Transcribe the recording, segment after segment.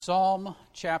Psalm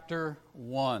chapter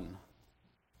 1.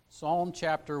 Psalm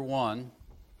chapter 1.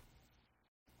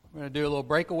 We're going to do a little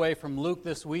breakaway from Luke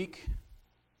this week.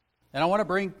 And I want to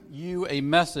bring you a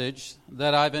message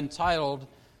that I've entitled,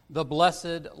 The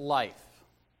Blessed Life.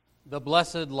 The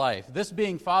Blessed Life. This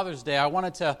being Father's Day, I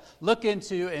wanted to look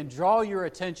into and draw your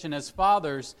attention as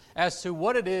fathers as to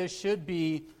what it is should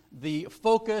be the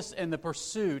focus and the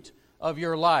pursuit of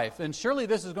your life. And surely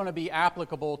this is going to be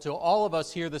applicable to all of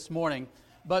us here this morning.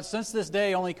 But since this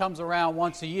day only comes around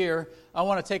once a year, I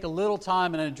want to take a little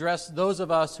time and address those of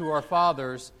us who are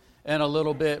fathers in a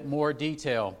little bit more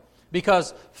detail.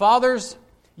 Because fathers,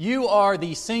 you are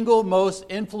the single most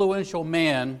influential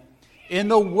man in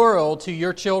the world to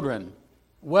your children,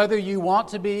 whether you want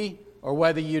to be or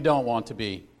whether you don't want to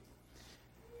be.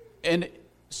 And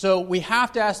so we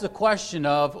have to ask the question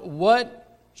of what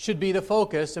should be the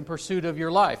focus and pursuit of your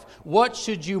life. What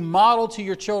should you model to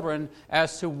your children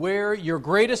as to where your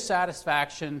greatest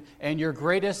satisfaction and your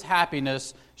greatest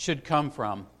happiness should come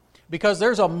from? Because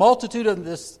there's a multitude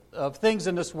of things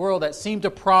in this world that seem to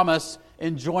promise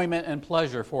enjoyment and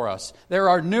pleasure for us. There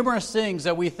are numerous things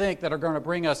that we think that are going to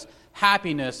bring us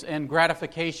happiness and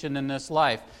gratification in this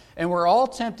life. And we're all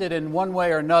tempted in one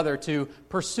way or another to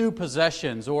pursue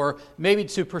possessions, or maybe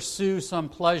to pursue some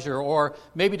pleasure, or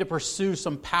maybe to pursue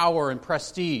some power and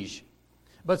prestige.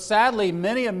 But sadly,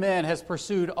 many a man has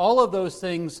pursued all of those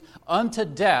things unto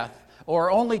death, or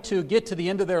only to get to the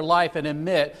end of their life and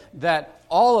admit that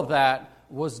all of that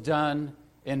was done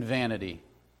in vanity.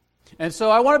 And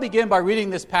so I want to begin by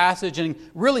reading this passage and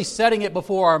really setting it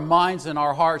before our minds and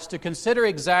our hearts to consider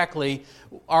exactly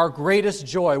our greatest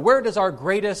joy. Where does our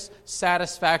greatest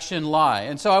satisfaction lie?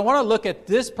 And so I want to look at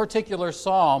this particular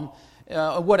psalm,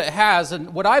 what it has,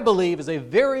 and what I believe is a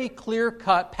very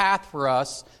clear-cut path for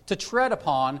us to tread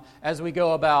upon as we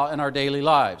go about in our daily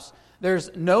lives.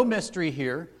 There's no mystery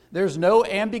here. There's no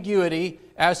ambiguity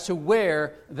as to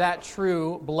where that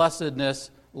true blessedness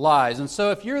lies. And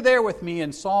so if you're there with me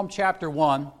in Psalm chapter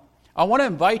 1, I want to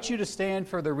invite you to stand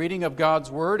for the reading of God's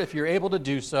Word, if you're able to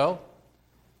do so.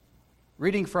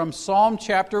 Reading from Psalm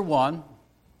chapter 1.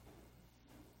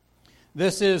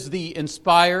 This is the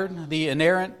inspired, the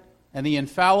inerrant, and the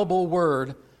infallible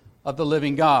Word of the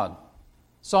living God.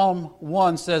 Psalm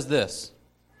 1 says this: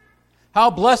 How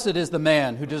blessed is the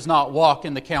man who does not walk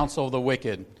in the counsel of the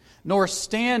wicked, nor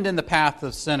stand in the path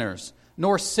of sinners,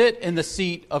 nor sit in the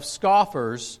seat of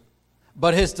scoffers,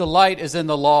 but his delight is in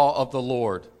the law of the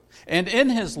Lord. And in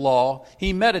his law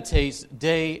he meditates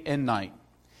day and night.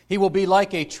 He will be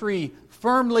like a tree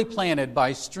firmly planted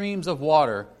by streams of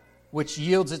water, which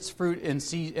yields its fruit in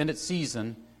its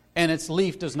season, and its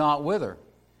leaf does not wither.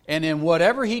 And in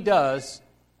whatever he does,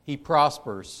 he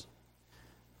prospers.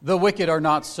 The wicked are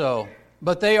not so,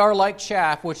 but they are like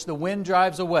chaff which the wind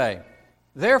drives away.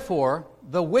 Therefore,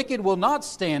 the wicked will not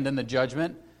stand in the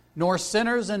judgment, nor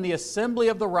sinners in the assembly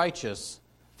of the righteous.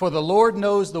 For the Lord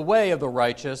knows the way of the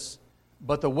righteous,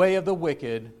 but the way of the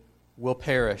wicked will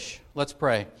perish. Let's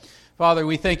pray. Father,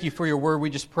 we thank you for your word. We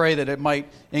just pray that it might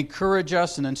encourage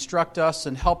us and instruct us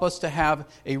and help us to have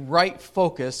a right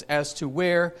focus as to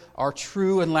where our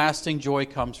true and lasting joy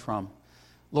comes from.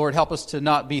 Lord, help us to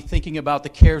not be thinking about the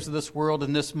cares of this world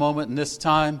in this moment and this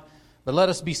time, but let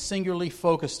us be singularly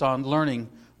focused on learning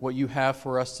what you have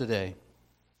for us today.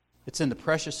 It's in the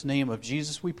precious name of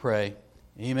Jesus we pray.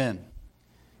 Amen.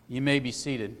 You may be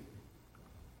seated.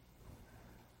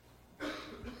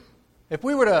 If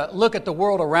we were to look at the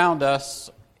world around us,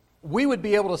 we would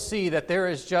be able to see that there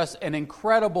is just an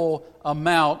incredible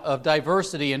amount of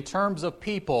diversity in terms of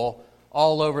people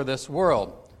all over this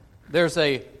world. There's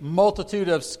a multitude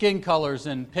of skin colors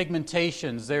and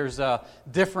pigmentations. There's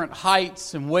different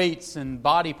heights and weights and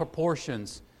body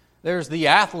proportions. There's the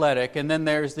athletic, and then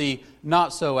there's the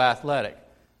not-so-athletic.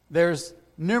 There's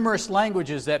numerous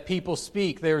languages that people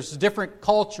speak. There's different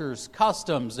cultures,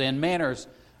 customs, and manners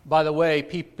by the way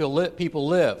people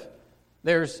live.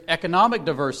 There's economic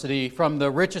diversity from the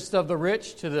richest of the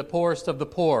rich to the poorest of the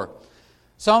poor.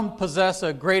 Some possess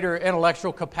a greater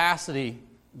intellectual capacity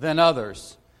than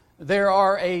others. There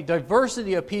are a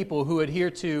diversity of people who adhere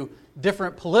to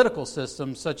different political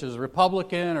systems, such as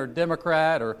Republican or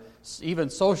Democrat or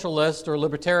even socialist or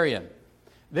libertarian.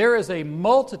 There is a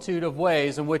multitude of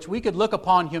ways in which we could look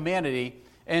upon humanity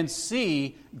and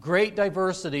see great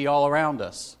diversity all around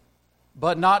us,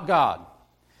 but not God.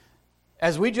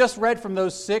 As we just read from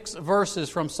those 6 verses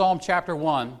from Psalm chapter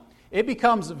 1, it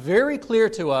becomes very clear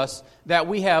to us that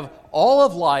we have all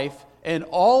of life and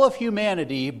all of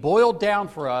humanity boiled down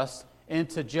for us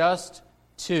into just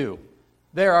 2.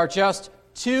 There are just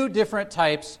 2 different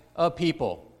types of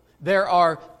people. there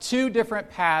are two different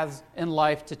paths in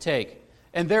life to take.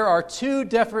 And there are two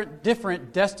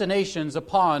different destinations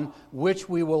upon which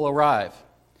we will arrive.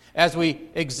 As we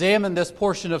examine this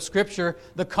portion of Scripture,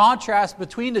 the contrast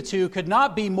between the two could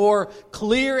not be more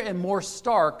clear and more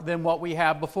stark than what we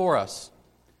have before us.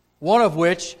 One of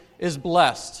which is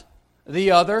blessed.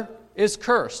 The other is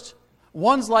cursed.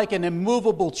 One's like an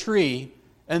immovable tree,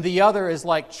 and the other is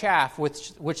like chaff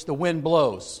which the wind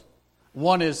blows.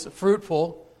 One is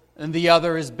fruitful, and the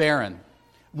other is barren.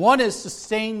 One is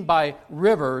sustained by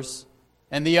rivers,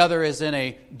 and the other is in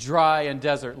a dry and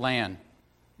desert land.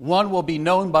 One will be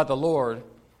known by the Lord,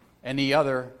 and the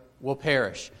other will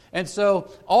perish. And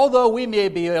so, although we may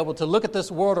be able to look at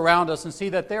this world around us and see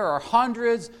that there are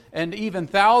hundreds and even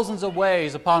thousands of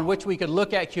ways upon which we could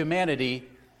look at humanity,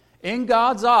 in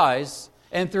God's eyes,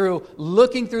 and through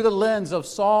looking through the lens of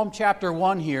Psalm chapter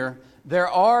 1 here, there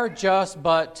are just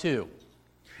but two.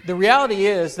 The reality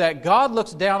is that God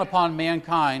looks down upon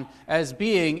mankind as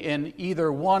being in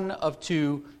either one of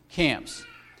two camps.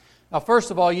 Now,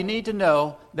 first of all, you need to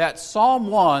know that Psalm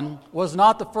 1 was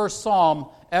not the first psalm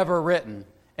ever written,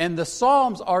 and the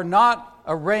psalms are not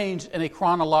arranged in a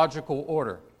chronological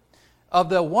order. Of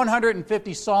the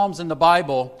 150 psalms in the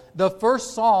Bible, the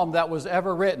first psalm that was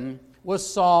ever written was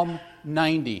Psalm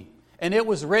 90, and it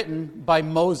was written by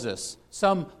Moses,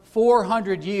 some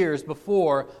 400 years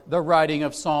before the writing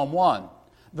of Psalm 1.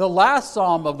 The last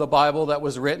psalm of the Bible that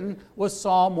was written was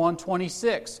Psalm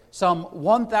 126, some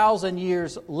 1,000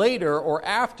 years later or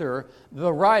after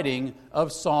the writing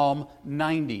of Psalm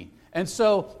 90. And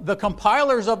so the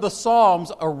compilers of the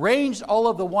Psalms arranged all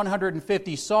of the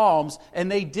 150 Psalms, and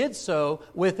they did so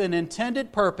with an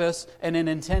intended purpose and an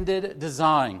intended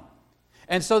design.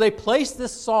 And so they placed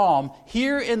this psalm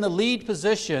here in the lead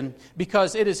position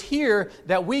because it is here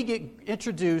that we get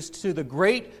introduced to the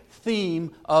great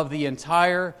theme of the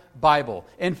entire Bible.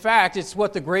 In fact, it's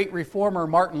what the great reformer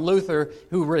Martin Luther,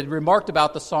 who remarked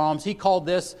about the Psalms, he called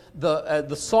this,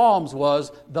 the Psalms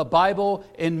was the Bible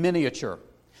in miniature.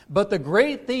 But the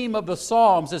great theme of the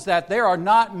Psalms is that there are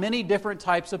not many different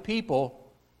types of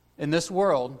people in this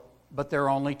world, but there are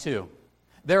only two.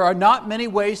 There are not many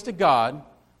ways to God,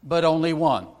 but only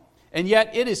one. And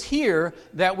yet it is here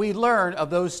that we learn of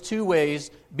those two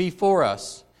ways before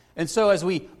us. And so as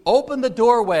we open the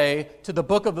doorway to the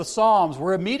book of the Psalms,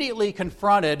 we're immediately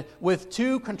confronted with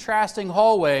two contrasting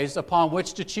hallways upon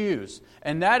which to choose.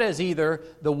 And that is either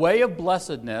the way of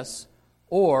blessedness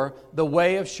or the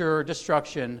way of sure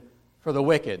destruction for the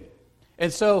wicked.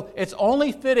 And so it's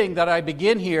only fitting that I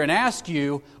begin here and ask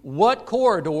you, what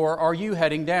corridor are you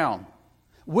heading down?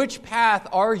 Which path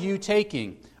are you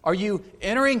taking? Are you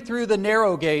entering through the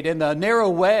narrow gate and the narrow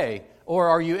way, or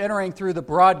are you entering through the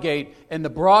broad gate and the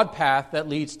broad path that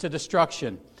leads to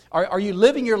destruction? Are you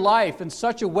living your life in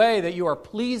such a way that you are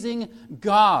pleasing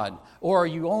God, or are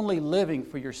you only living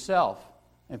for yourself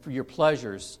and for your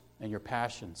pleasures and your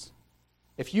passions?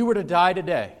 If you were to die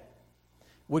today,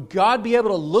 would God be able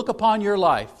to look upon your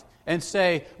life and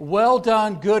say, "Well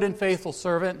done, good and faithful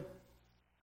servant"?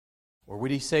 Or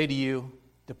would He say to you,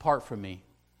 "Depart from me,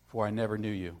 for I never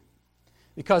knew you"?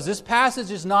 Because this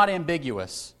passage is not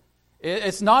ambiguous.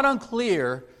 It's not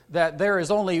unclear that there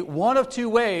is only one of two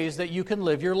ways that you can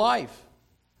live your life.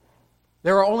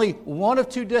 There are only one of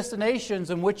two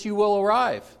destinations in which you will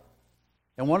arrive,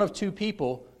 and one of two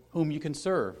people whom you can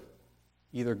serve,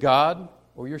 either God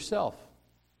or yourself.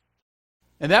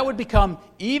 And that would become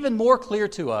even more clear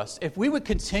to us if we would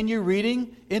continue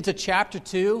reading into chapter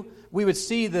 2. We would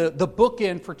see the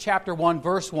bookend for chapter 1,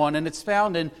 verse 1, and it's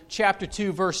found in chapter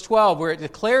 2, verse 12, where it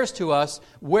declares to us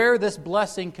where this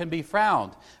blessing can be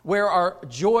found, where our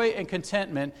joy and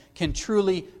contentment can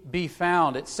truly be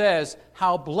found. It says,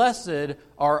 "How blessed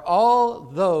are all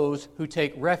those who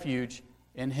take refuge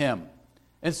in Him."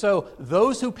 And so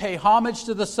those who pay homage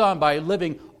to the Son by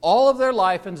living all of their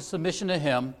life in submission to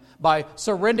Him, by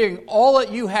surrendering all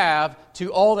that you have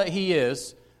to all that He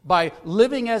is, by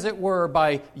living, as it were,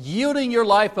 by yielding your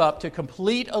life up to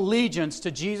complete allegiance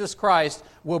to Jesus Christ,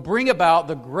 will bring about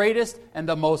the greatest and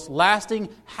the most lasting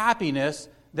happiness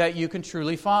that you can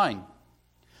truly find.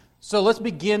 So let's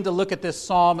begin to look at this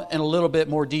psalm in a little bit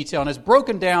more detail. And it's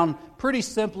broken down pretty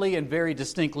simply and very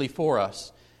distinctly for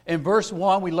us. In verse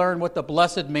 1, we learn what the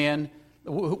blessed man,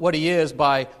 what he is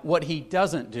by what he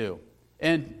doesn't do.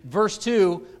 In verse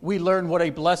 2, we learn what a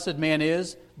blessed man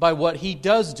is by what he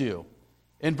does do.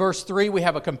 In verse 3, we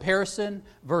have a comparison.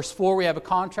 Verse 4, we have a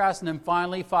contrast. And then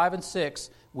finally, 5 and 6,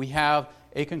 we have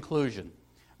a conclusion.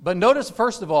 But notice,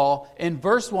 first of all, in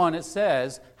verse 1, it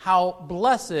says, "How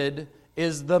blessed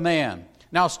is the man."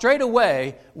 Now, straight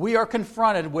away, we are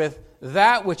confronted with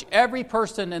that which every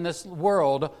person in this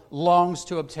world longs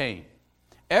to obtain.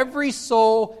 Every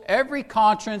soul, every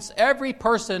conscience, every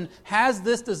person has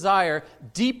this desire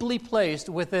deeply placed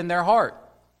within their heart.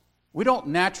 We don't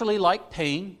naturally like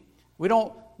pain. We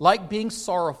don't like being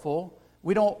sorrowful.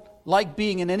 We don't like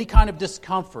being in any kind of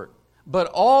discomfort. But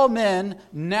all men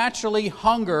naturally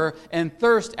hunger and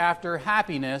thirst after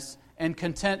happiness and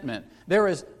contentment. There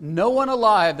is no one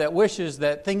alive that wishes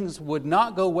that things would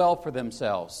not go well for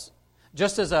themselves.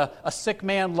 Just as a sick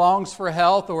man longs for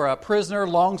health or a prisoner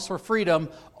longs for freedom,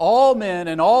 all men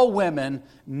and all women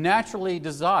naturally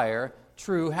desire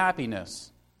true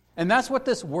happiness. And that's what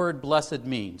this word blessed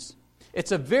means.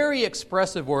 It's a very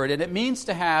expressive word, and it means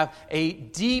to have a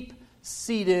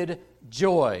deep-seated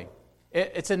joy.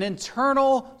 It's an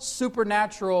internal,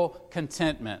 supernatural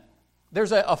contentment.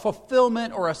 There's a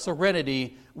fulfillment or a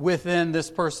serenity within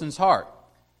this person's heart.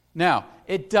 Now,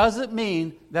 it doesn't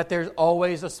mean that there's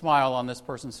always a smile on this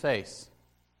person's face.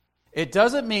 It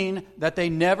doesn't mean that they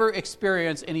never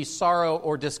experience any sorrow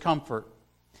or discomfort.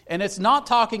 And it's not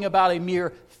talking about a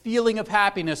mere feeling of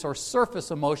happiness or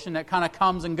surface emotion that kind of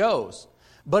comes and goes.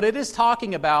 But it is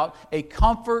talking about a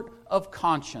comfort of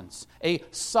conscience, a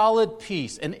solid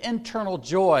peace, an internal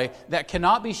joy that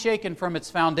cannot be shaken from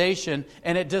its foundation,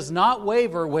 and it does not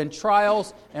waver when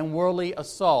trials and worldly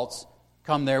assaults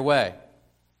come their way.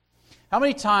 How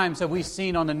many times have we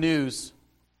seen on the news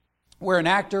where an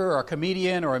actor or a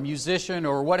comedian or a musician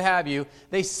or what have you,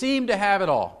 they seem to have it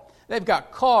all. They've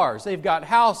got cars, they've got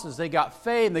houses, they've got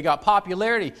fame, they've got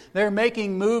popularity. They're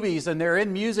making movies and they're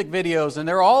in music videos and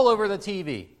they're all over the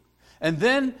TV. And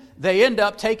then they end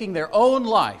up taking their own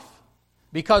life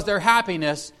because their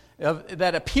happiness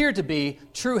that appeared to be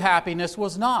true happiness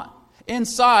was not.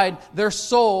 Inside, their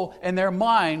soul and their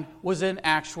mind was in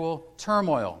actual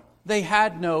turmoil. They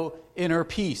had no inner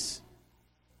peace.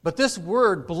 But this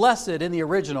word, blessed, in the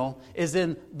original, is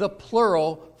in the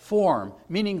plural form,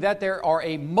 meaning that there are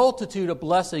a multitude of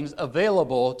blessings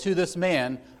available to this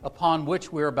man upon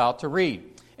which we're about to read.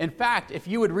 In fact, if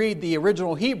you would read the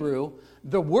original Hebrew,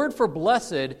 the word for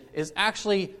blessed is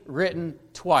actually written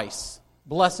twice.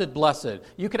 Blessed, blessed.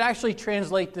 You could actually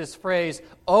translate this phrase,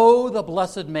 "Oh, the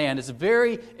blessed man." It's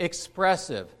very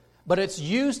expressive, but it's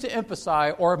used to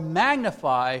emphasize or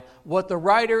magnify what the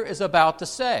writer is about to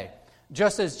say.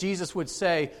 Just as Jesus would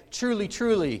say, "Truly,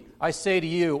 truly, I say to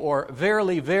you," or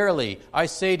 "Verily, verily, I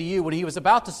say to you," when he was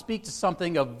about to speak to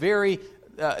something of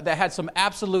that had some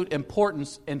absolute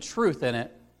importance and truth in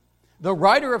it. The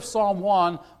writer of Psalm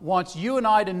 1 wants you and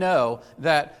I to know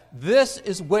that this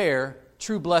is where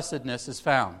true blessedness is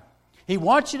found. He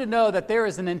wants you to know that there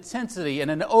is an intensity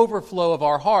and an overflow of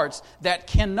our hearts that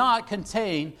cannot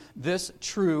contain this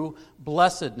true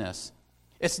blessedness.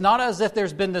 It's not as if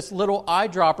there's been this little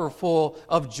eyedropper full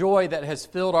of joy that has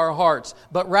filled our hearts,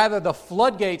 but rather the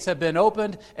floodgates have been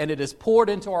opened and it is poured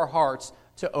into our hearts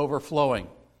to overflowing.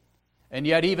 And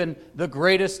yet even the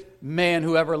greatest man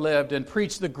who ever lived and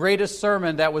preached the greatest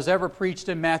sermon that was ever preached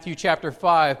in Matthew chapter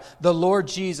 5, the Lord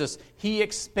Jesus, he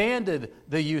expanded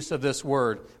the use of this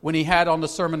word when he had on the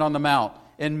Sermon on the Mount.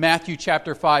 In Matthew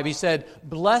chapter 5, he said,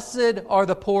 "Blessed are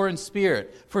the poor in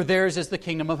spirit, for theirs is the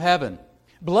kingdom of heaven.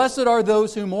 Blessed are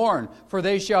those who mourn, for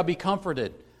they shall be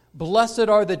comforted. Blessed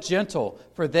are the gentle,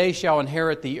 for they shall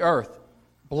inherit the earth.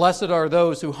 Blessed are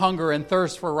those who hunger and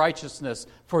thirst for righteousness,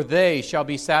 for they shall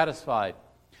be satisfied.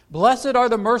 Blessed are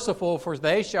the merciful, for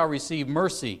they shall receive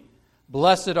mercy.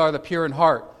 Blessed are the pure in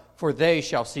heart, for they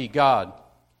shall see God.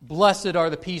 Blessed are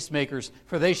the peacemakers,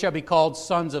 for they shall be called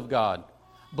sons of God.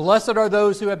 Blessed are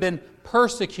those who have been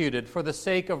persecuted for the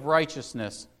sake of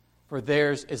righteousness, for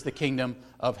theirs is the kingdom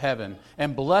of heaven.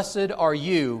 And blessed are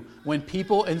you when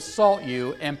people insult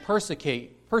you and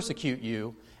persecute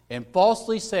you and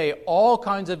falsely say all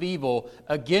kinds of evil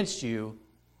against you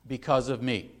because of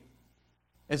me."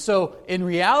 And so, in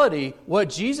reality, what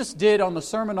Jesus did on the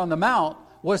Sermon on the Mount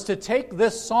was to take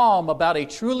this psalm about a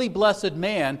truly blessed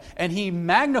man and he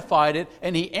magnified it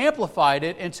and he amplified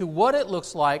it into what it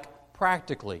looks like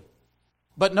practically.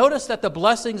 But notice that the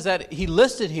blessings that he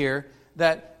listed here,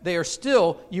 that they are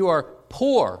still, you are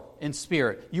poor in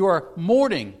spirit, you are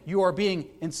mourning, you are being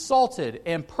insulted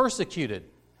and persecuted.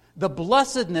 The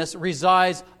blessedness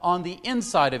resides on the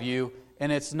inside of you,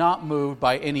 and it's not moved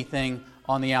by anything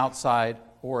on the outside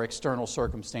or external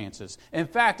circumstances. In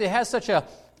fact, it has such an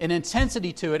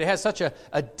intensity to it, it has such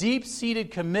a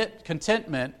deep-seated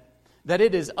contentment that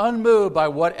it is unmoved by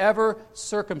whatever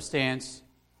circumstance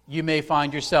you may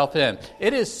find yourself in.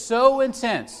 It is so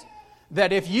intense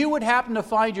that if you would happen to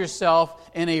find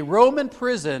yourself in a Roman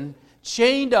prison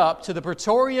chained up to the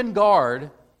Praetorian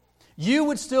Guard, you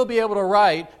would still be able to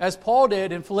write, as Paul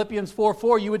did in Philippians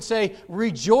 4:4, you would say,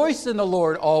 rejoice in the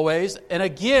Lord always, and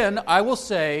again I will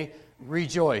say,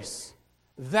 rejoice.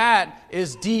 That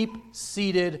is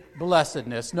deep-seated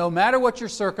blessedness. No matter what your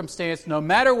circumstance, no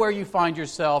matter where you find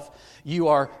yourself, you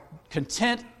are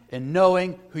content in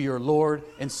knowing who your Lord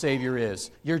and Savior is.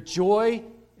 Your joy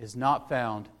is not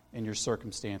found in your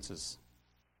circumstances.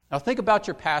 Now think about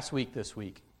your past week this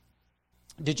week.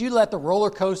 Did you let the roller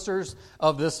coasters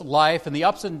of this life and the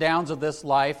ups and downs of this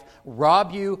life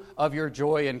rob you of your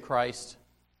joy in Christ?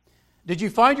 Did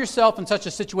you find yourself in such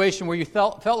a situation where you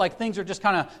felt like things are just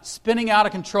kind of spinning out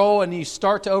of control and you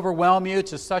start to overwhelm you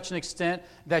to such an extent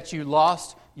that you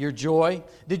lost your joy?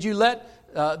 Did you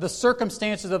let the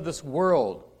circumstances of this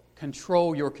world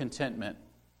control your contentment?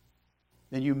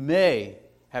 Then you may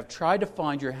have tried to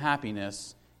find your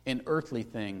happiness in earthly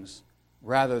things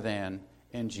rather than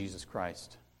in Jesus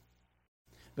Christ.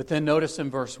 But then notice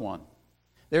in verse 1,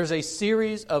 there's a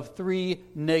series of 3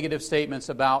 negative statements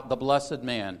about the blessed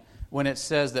man when it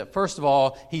says that, first of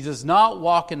all, he does not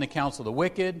walk in the counsel of the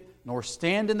wicked, nor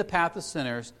stand in the path of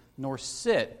sinners, nor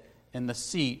sit in the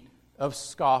seat of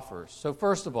scoffers. So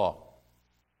first of all,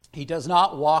 he does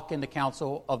not walk in the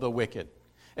counsel of the wicked.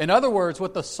 In other words,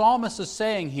 what the psalmist is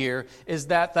saying here is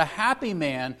that the happy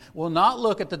man will not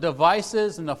look at the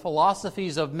devices and the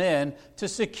philosophies of men to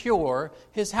secure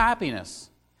his happiness.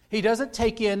 He doesn't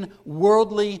take in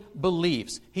worldly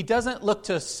beliefs. He doesn't look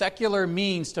to secular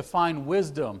means to find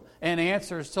wisdom and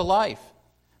answers to life.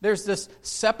 There's this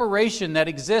separation that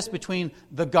exists between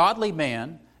the godly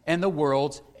man and the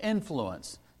world's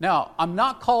influence. Now, I'm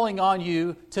not calling on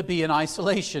you to be an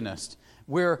isolationist.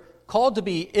 We're called to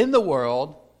be in the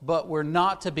world, but we're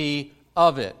not to be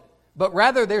of it. But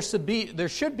rather, there should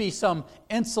be some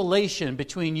insulation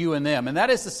between you and them. And that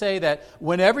is to say that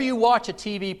whenever you watch a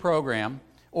TV program,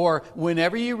 or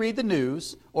whenever you read the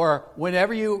news, or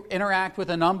whenever you interact with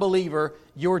an unbeliever,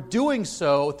 you're doing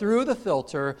so through the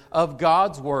filter of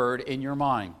God's Word in your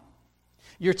mind.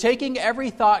 You're taking every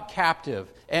thought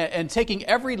captive and taking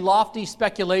every lofty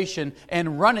speculation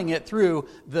and running it through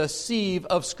the sieve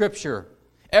of Scripture.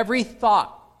 Every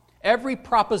thought, every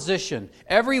proposition,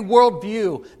 every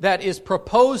worldview that is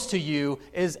proposed to you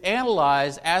is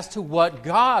analyzed as to what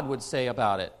God would say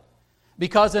about it.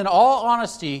 Because in all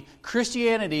honesty,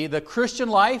 Christianity, the Christian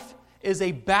life, is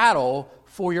a battle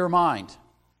for your mind.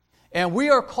 And we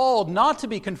are called not to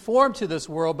be conformed to this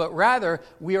world, but rather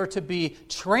we are to be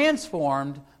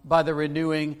transformed by the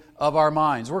renewing of our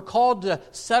minds. We're called to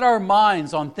set our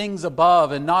minds on things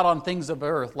above and not on things of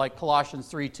earth, like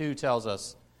Colossians 3:2 tells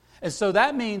us. And so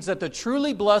that means that the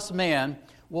truly blessed man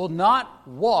will not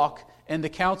walk in the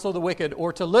counsel of the wicked,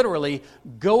 or to literally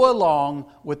go along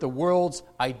with the world's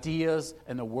ideas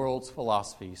and the world's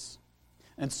philosophies.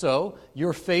 And so,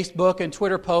 your Facebook and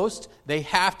Twitter posts, they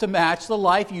have to match the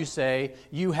life you say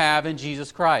you have in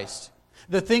Jesus Christ.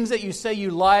 The things that you say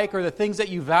you like, or the things that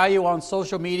you value on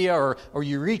social media, or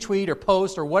you retweet or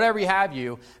post, or whatever you have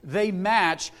you, they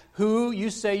match who you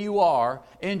say you are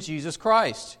in Jesus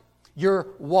Christ. You're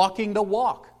walking the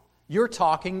walk. You're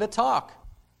talking the talk.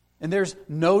 And there's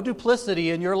no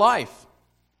duplicity in your life.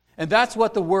 And that's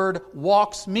what the word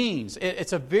walks means.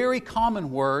 It's a very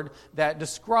common word that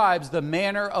describes the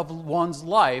manner of one's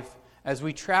life as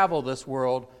we travel this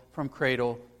world from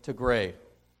cradle to grave.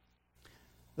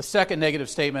 The second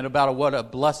negative statement about what a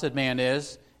blessed man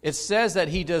is, it says that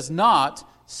he does not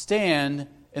stand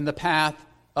in the path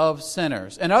of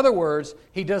sinners. In other words,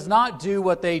 he does not do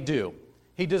what they do.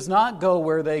 He does not go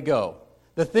where they go.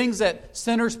 The things that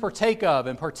sinners partake of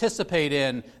and participate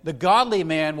in, the godly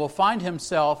man will find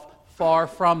himself far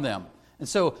from them. And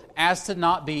so, as to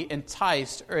not be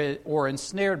enticed or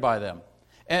ensnared by them.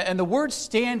 And the word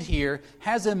stand here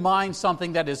has in mind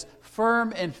something that is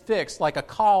firm and fixed, like a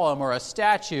column or a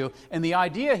statue. And the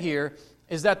idea here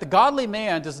is that the godly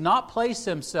man does not place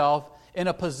himself in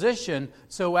a position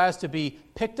so as to be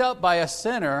picked up by a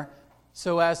sinner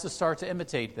so as to start to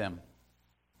imitate them.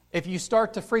 If you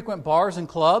start to frequent bars and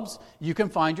clubs, you can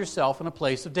find yourself in a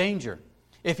place of danger.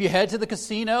 If you head to the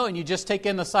casino and you just take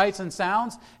in the sights and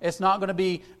sounds, it's not going to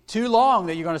be too long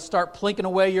that you're going to start plinking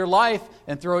away your life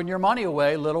and throwing your money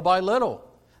away little by little.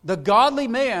 The godly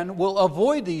man will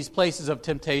avoid these places of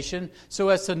temptation so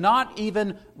as to not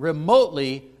even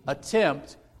remotely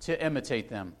attempt to imitate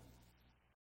them.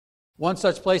 One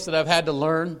such place that I've had to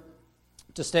learn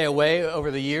to stay away over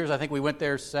the years, I think we went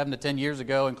there 7 to 10 years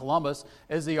ago in Columbus,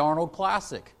 is the Arnold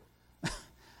Classic.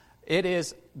 It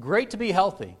is great to be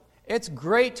healthy. It's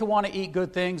great to want to eat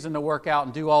good things and to work out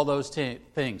and do all those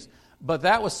things. But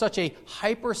that was such a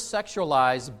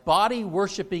hypersexualized,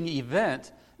 body-worshiping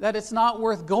event that it's not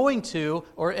worth going to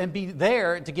and be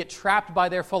there to get trapped by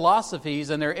their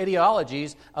philosophies and their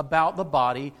ideologies about the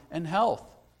body and health.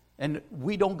 And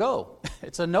we don't go.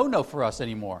 It's a no-no for us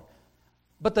anymore.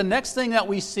 But the next thing that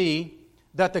we see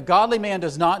that the godly man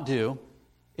does not do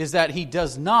is that he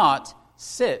does not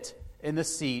sit in the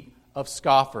seat of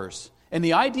scoffers. And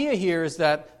the idea here is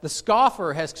that the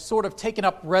scoffer has sort of taken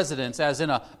up residence as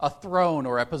in a throne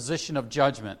or a position of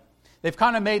judgment. They've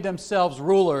kind of made themselves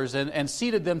rulers and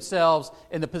seated themselves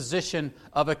in the position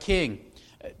of a king.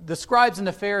 The scribes and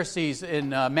the Pharisees in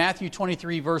Matthew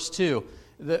 23, verse 2,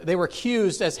 they were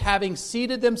accused as having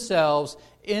seated themselves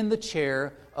in the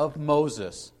chair of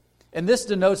Moses. And this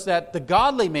denotes that the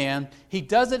godly man, he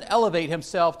doesn't elevate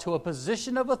himself to a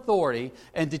position of authority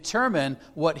and determine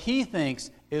what he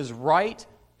thinks is right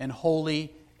and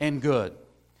holy and good.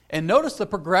 And notice the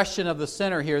progression of the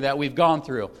sinner here that we've gone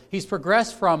through. He's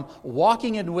progressed from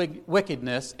walking in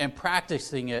wickedness and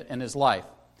practicing it in his life.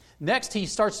 Next, he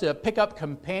starts to pick up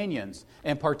companions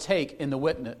and partake in the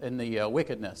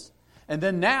wickedness. And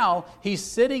then now, he's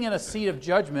sitting in a seat of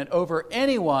judgment over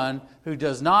anyone who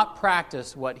does not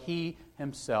practice what he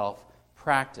himself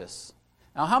practiced.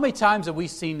 Now, how many times have we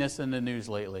seen this in the news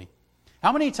lately?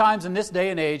 How many times in this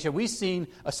day and age have we seen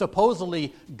a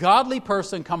supposedly godly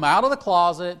person come out of the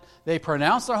closet, they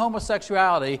pronounce their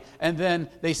homosexuality, and then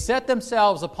they set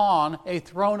themselves upon a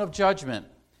throne of judgment?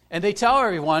 And they tell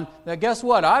everyone that, guess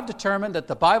what? I've determined that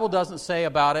the Bible doesn't say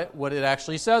about it what it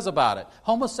actually says about it.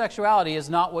 Homosexuality is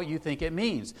not what you think it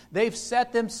means. They've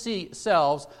set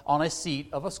themselves on a seat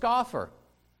of a scoffer.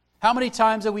 How many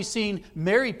times have we seen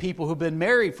married people who've been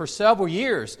married for several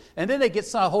years, and then they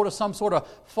get a hold of some sort of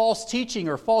false teaching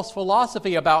or false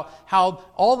philosophy about how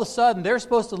all of a sudden they're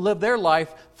supposed to live their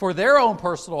life for their own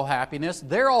personal happiness,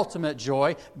 their ultimate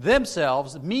joy,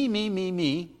 themselves,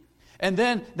 me. And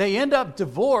then they end up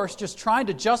divorced, just trying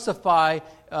to justify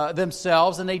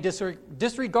themselves, and they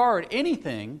disregard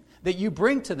anything that you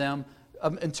bring to them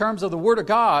in terms of the Word of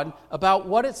God about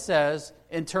what it says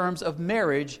in terms of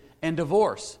marriage and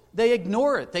divorce. They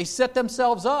ignore it. They set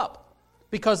themselves up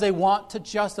because they want to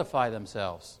justify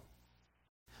themselves.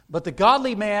 But the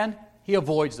godly man, he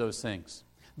avoids those things.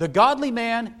 The godly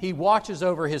man, he watches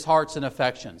over his hearts and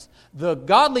affections. The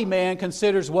godly man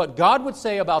considers what God would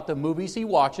say about the movies he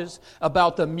watches,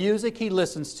 about the music he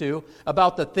listens to,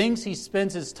 about the things he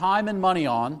spends his time and money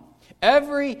on.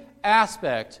 Every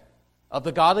aspect of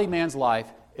the godly man's life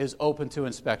is open to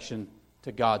inspection,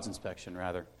 to God's inspection,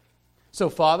 rather. So,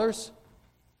 fathers,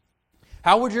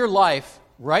 how would your life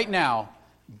right now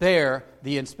bear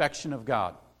the inspection of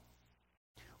God?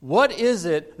 What is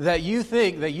it that you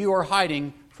think that you are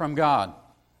hiding from God?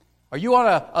 Are you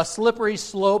on a slippery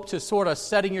slope to sort of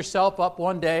setting yourself up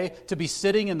one day to be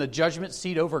sitting in the judgment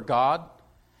seat over God?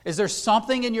 Is there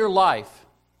something in your life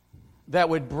that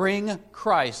would bring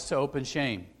Christ to open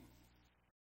shame?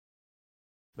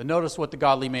 But notice what the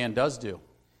godly man does do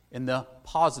in the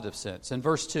positive sense. In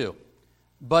verse 2,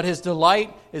 but his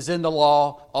delight is in the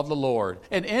law of the Lord,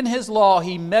 and in his law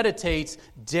he meditates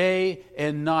day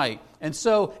and night. And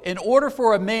so, in order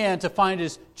for a man to find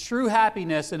his true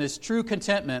happiness and his true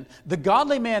contentment, the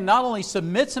godly man not only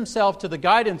submits himself to the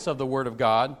guidance of the Word of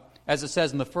God, as it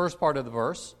says in the first part of the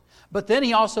verse, but then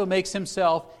he also makes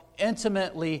himself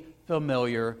intimately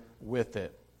familiar with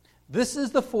it. This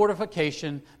is the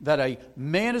fortification that a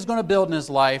man is going to build in his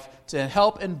life to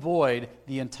help avoid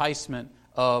the enticement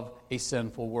of a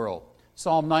sinful world.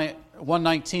 Psalm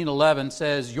 119:11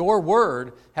 says, your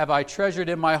word have I treasured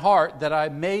in my heart that I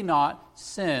may not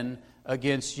sin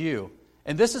against you.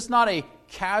 And this is not a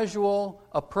casual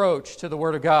approach to the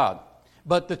Word of God,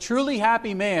 but the truly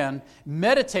happy man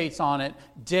meditates on it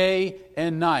day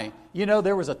and night. You know,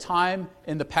 there was a time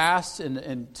in the past,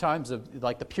 in times of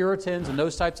like the Puritans and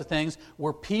those types of things,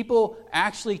 where people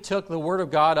actually took the Word of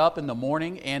God up in the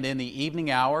morning and in the evening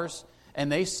hours, and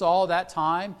they saw that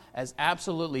time as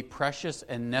absolutely precious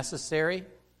and necessary.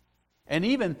 And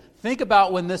even think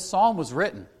about when this psalm was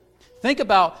written. Think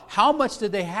about how much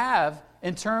did they have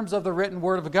in terms of the written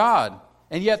Word of God.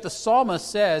 And yet the psalmist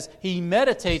says he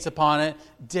meditates upon it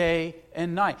day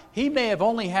and night. He may have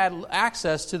only had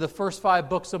access to the first 5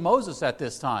 books of Moses at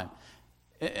this time.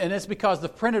 And it's because the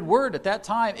printed word at that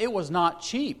time, it was not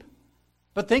cheap.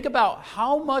 But think about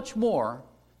how much more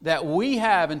that we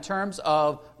have in terms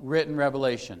of written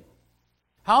revelation.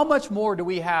 How much more do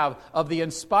we have of the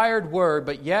inspired word,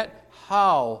 but yet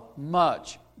how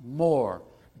much more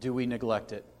do we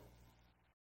neglect it?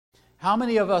 How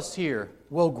many of us here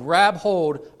will grab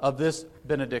hold of this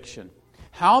benediction?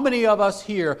 How many of us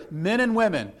here, men and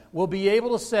women, will be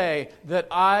able to say that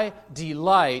I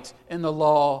delight in the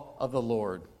law of the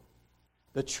Lord?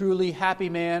 The truly happy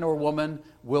man or woman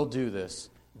will do this.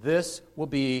 This will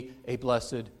be a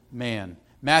blessed man.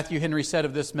 Matthew Henry said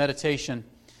of this meditation,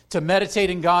 to meditate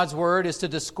in God's Word is to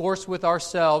discourse with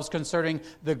ourselves concerning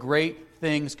the great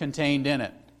things contained in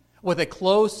it, with a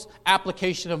close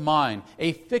application of mind,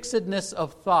 a fixedness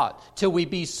of thought, till we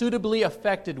be suitably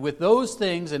affected with those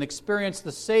things and experience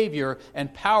the Savior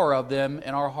and power of them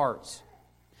in our hearts.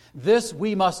 This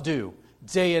we must do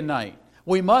day and night.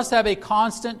 We must have a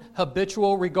constant,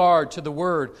 habitual regard to the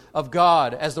Word of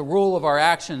God as the rule of our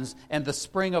actions and the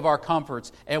spring of our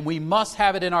comforts, and we must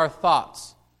have it in our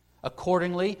thoughts.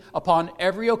 Accordingly, upon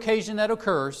every occasion that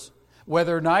occurs,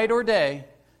 whether night or day,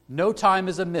 no time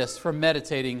is amiss for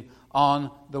meditating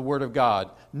on the Word of God,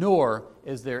 nor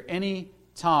is there any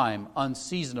time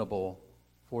unseasonable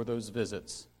for those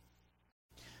visits.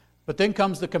 But then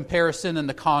comes the comparison and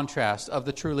the contrast of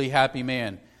the truly happy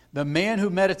man. The man who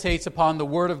meditates upon the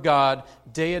Word of God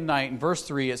day and night. In verse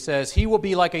 3 it says, he will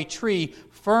be like a tree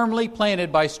firmly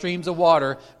planted by streams of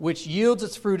water, which yields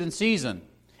its fruit in season.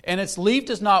 And its leaf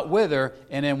does not wither,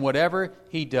 and in whatever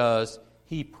he does,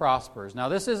 he prospers. Now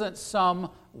this isn't some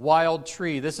wild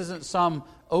tree. This isn't some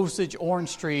Osage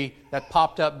orange tree that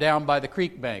popped up down by the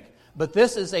creek bank. But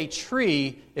this is a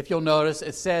tree, if you'll notice,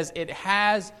 it says it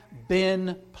has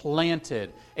been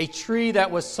planted. A tree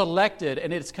that was selected,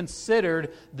 and it's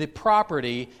considered the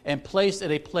property and placed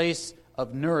at a place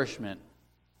of nourishment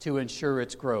to ensure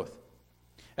its growth.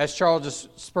 As Charles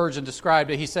Spurgeon described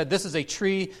it, he said, this is a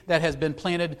tree that has been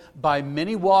planted by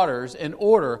many waters in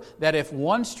order that if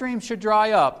one stream should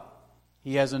dry up,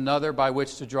 he has another by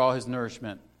which to draw his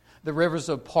nourishment. The rivers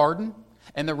of pardon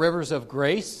and the rivers of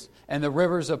grace and the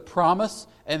rivers of promise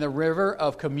and the river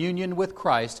of communion with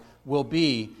Christ will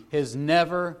be his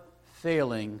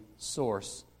never-failing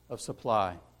source of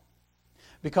supply.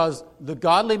 Because the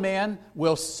godly man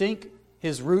will sink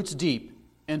his roots deep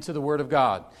into the Word of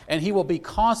God, and he will be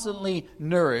constantly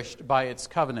nourished by its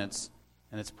covenants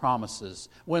and its promises.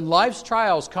 When life's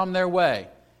trials come their way,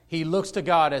 he looks to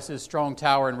God as his strong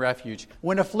tower and refuge.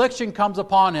 When affliction comes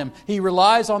upon him, he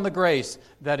relies on the grace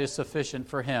that is sufficient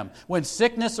for him. When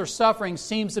sickness or suffering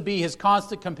seems to be his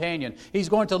constant companion, he's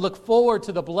going to look forward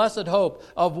to the blessed hope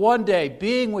of one day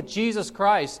being with Jesus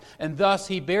Christ, and thus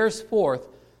he bears forth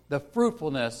the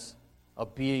fruitfulness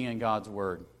of being in God's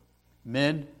Word.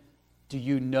 Men, do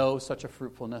you know such a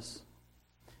fruitfulness?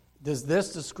 Does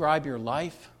this describe your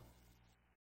life?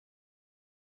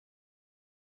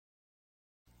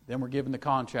 Then we're given the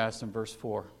contrast in verse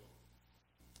 4.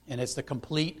 And it's the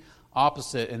complete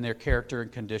opposite in their character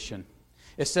and condition.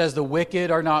 It says, the wicked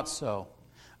are not so,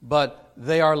 but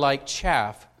they are like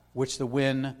chaff which the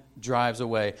wind drives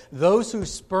away. Those who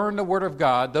spurn the Word of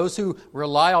God, those who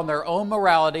rely on their own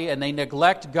morality and they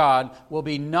neglect God, will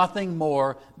be nothing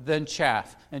more than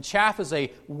chaff. And chaff is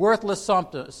a worthless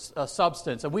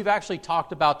substance. And we've actually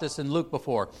talked about this in Luke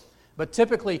before. But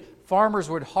typically, farmers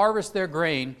would harvest their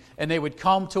grain, and they would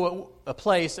come to a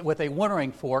place with a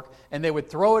winnowing fork, and they would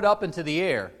throw it up into the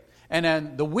air. And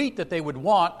then the wheat that they would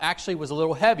want actually was a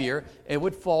little heavier. It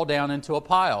would fall down into a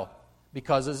pile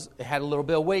because it had a little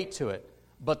bit of weight to it.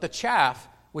 But the chaff,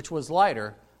 which was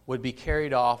lighter, would be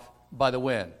carried off by the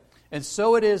wind. And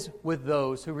so it is with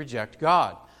those who reject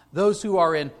God. Those who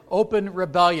are in open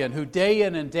rebellion, who day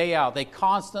in and day out, they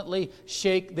constantly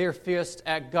shake their fist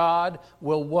at God,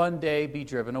 will one day be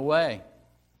driven away.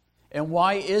 And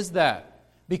why is that?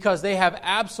 Because they have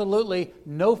absolutely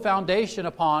no foundation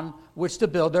upon which to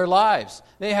build their lives.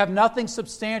 They have nothing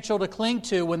substantial to cling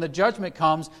to when the judgment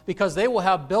comes, because they will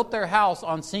have built their house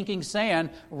on sinking sand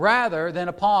rather than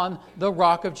upon the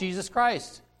rock of Jesus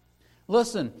Christ.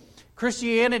 Listen,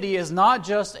 Christianity is not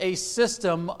just a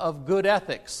system of good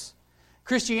ethics.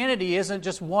 Christianity isn't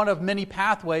just one of many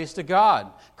pathways to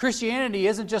God. Christianity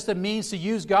isn't just a means to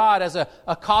use God as a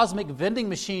cosmic vending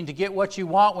machine to get what you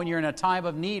want when you're in a time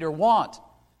of need or want.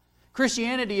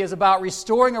 Christianity is about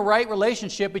restoring a right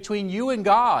relationship between you and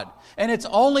God. And it's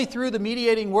only through the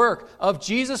mediating work of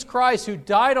Jesus Christ, who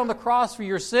died on the cross for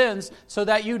your sins, so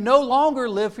that you no longer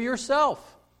live for yourself.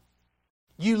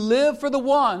 You live for the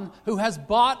one who has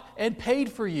bought and paid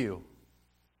for you.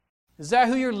 Is that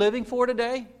who you're living for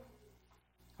today?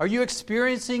 Are you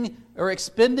experiencing or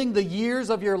expending the years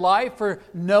of your life for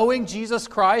knowing Jesus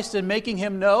Christ and making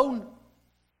Him known?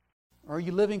 Or are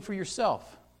you living for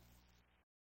yourself?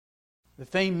 The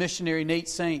famed missionary Nate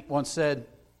Saint once said,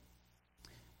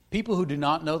 people who do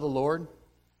not know the Lord,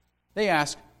 they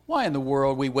ask, why in the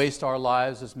world we waste our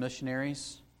lives as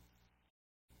missionaries?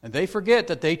 And they forget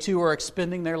that they too are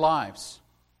expending their lives.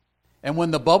 And when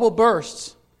the bubble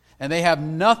bursts and they have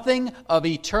nothing of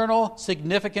eternal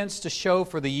significance to show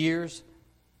for the years,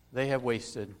 they have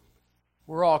wasted.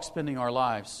 We're all expending our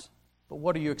lives, but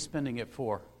what are you expending it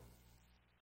for?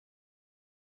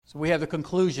 So we have the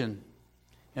conclusion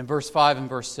in verse 5 and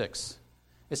verse 6.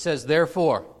 It says,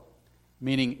 therefore,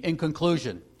 meaning in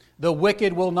conclusion, the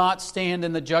wicked will not stand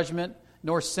in the judgment,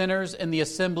 nor sinners in the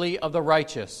assembly of the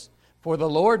righteous. For the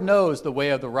Lord knows the way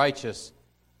of the righteous,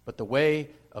 but the way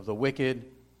of the wicked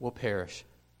will perish.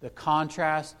 The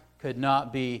contrast could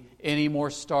not be any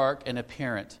more stark and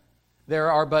apparent.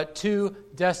 There are but two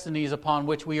destinies upon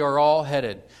which we are all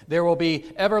headed. There will be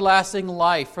everlasting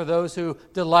life for those who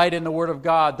delight in the Word of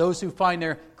God, those who find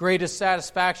their greatest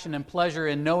satisfaction and pleasure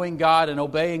in knowing God and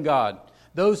obeying God,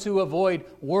 those who avoid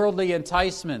worldly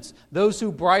enticements, those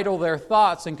who bridle their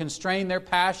thoughts and constrain their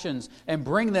passions and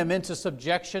bring them into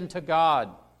subjection to God,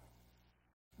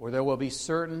 or there will be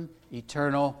certain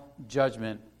eternal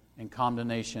judgment and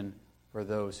condemnation for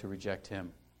those who reject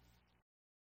Him.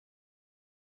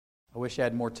 I wish I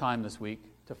had more time this week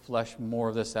to flesh more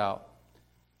of this out.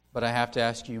 But I have to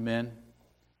ask you men,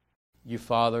 you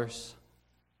fathers,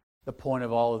 the point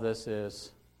of all of this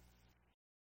is,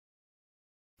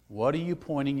 what are you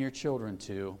pointing your children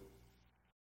to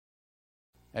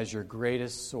as your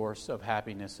greatest source of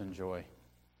happiness and joy?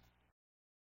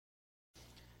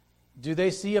 Do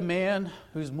they see a man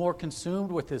who's more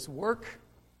consumed with his work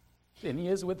than he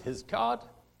is with his God?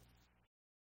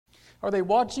 Are they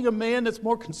watching a man that's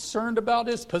more concerned about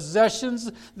his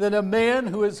possessions than a man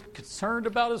who is concerned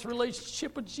about his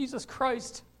relationship with Jesus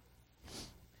Christ?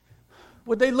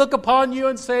 Would they look upon you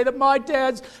and say that my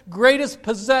dad's greatest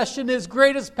possession, his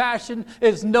greatest passion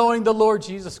is knowing the Lord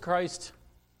Jesus Christ?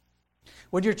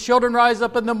 When your children rise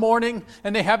up in the morning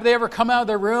and have they ever come out of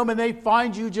their room and they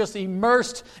find you just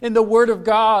immersed in the Word of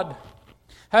God?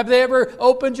 Have they ever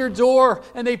opened your door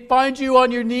and they find you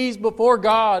on your knees before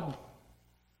God?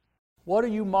 What are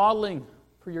you modeling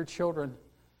for your children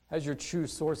as your true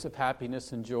source of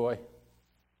happiness and joy?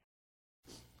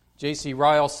 J.C.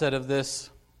 Ryle said of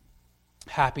this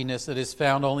happiness that is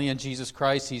found only in Jesus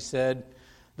Christ, he said,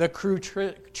 the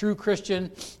true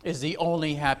Christian is the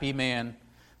only happy man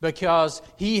because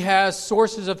he has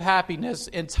sources of happiness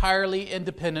entirely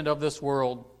independent of this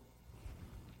world.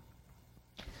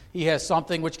 He has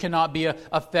something which cannot be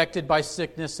affected by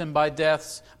sickness and by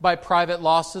deaths, by private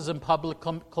losses and public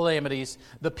calamities.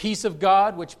 The peace of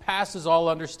God which passes all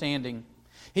understanding.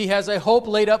 He has a hope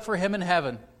laid up for him in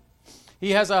heaven.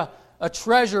 He has a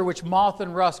treasure which moth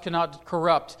and rust cannot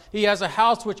corrupt. He has a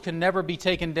house which can never be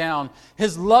taken down.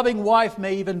 His loving wife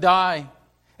may even die,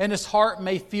 and his heart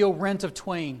may feel rent of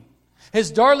twain.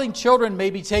 His darling children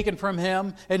may be taken from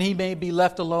him, and he may be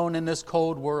left alone in this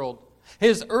cold world.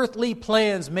 His earthly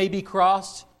plans may be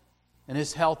crossed, and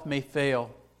his health may fail.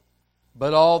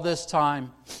 But all this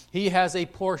time, he has a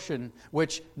portion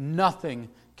which nothing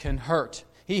can hurt.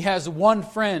 He has one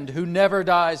friend who never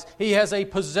dies. He has a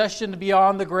possession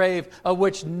beyond the grave of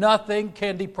which nothing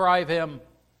can deprive him.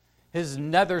 His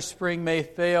nether spring may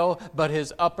fail, but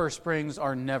his upper springs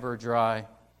are never dry.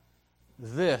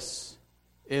 This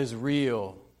is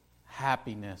real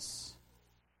happiness.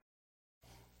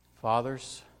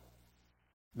 Fathers,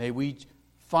 may we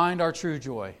find our true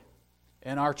joy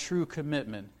and our true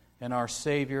commitment in our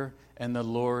Savior and the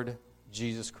Lord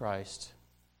Jesus Christ.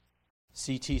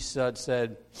 C.T. Studd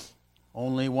said,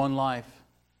 only one life,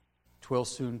 'twill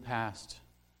soon past.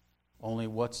 Only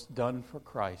what's done for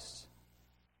Christ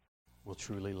will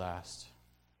truly last.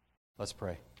 Let's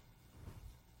pray.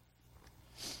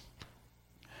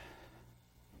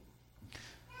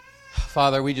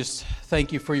 Father, we just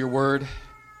thank you for your word.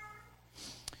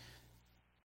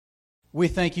 We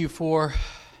thank you for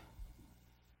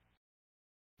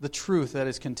the truth that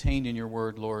is contained in your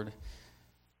word, Lord.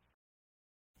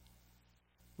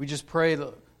 We just pray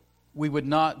that we would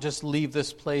not just leave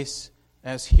this place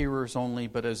as hearers only,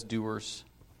 but as doers.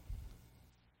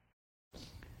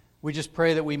 We just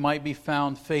pray that we might be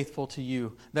found faithful to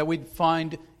you, that we'd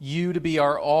find you to be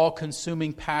our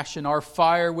all-consuming passion. Our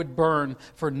fire would burn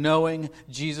for knowing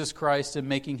Jesus Christ and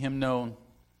making him known.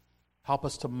 Help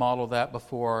us to model that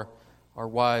before our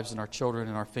wives and our children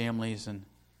and our families. And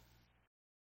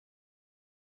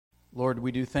Lord,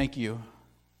 we do thank you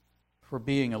for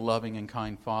being a loving and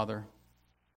kind Father,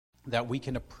 that we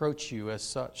can approach you as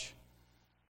such.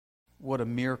 What a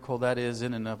miracle that is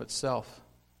in and of itself.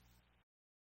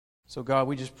 So God,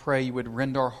 we just pray you would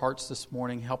rend our hearts this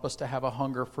morning. Help us to have a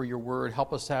hunger for your word.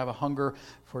 Help us to have a hunger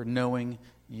for knowing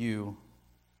you.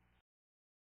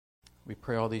 We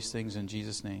pray all these things in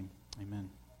Jesus' name. Amen.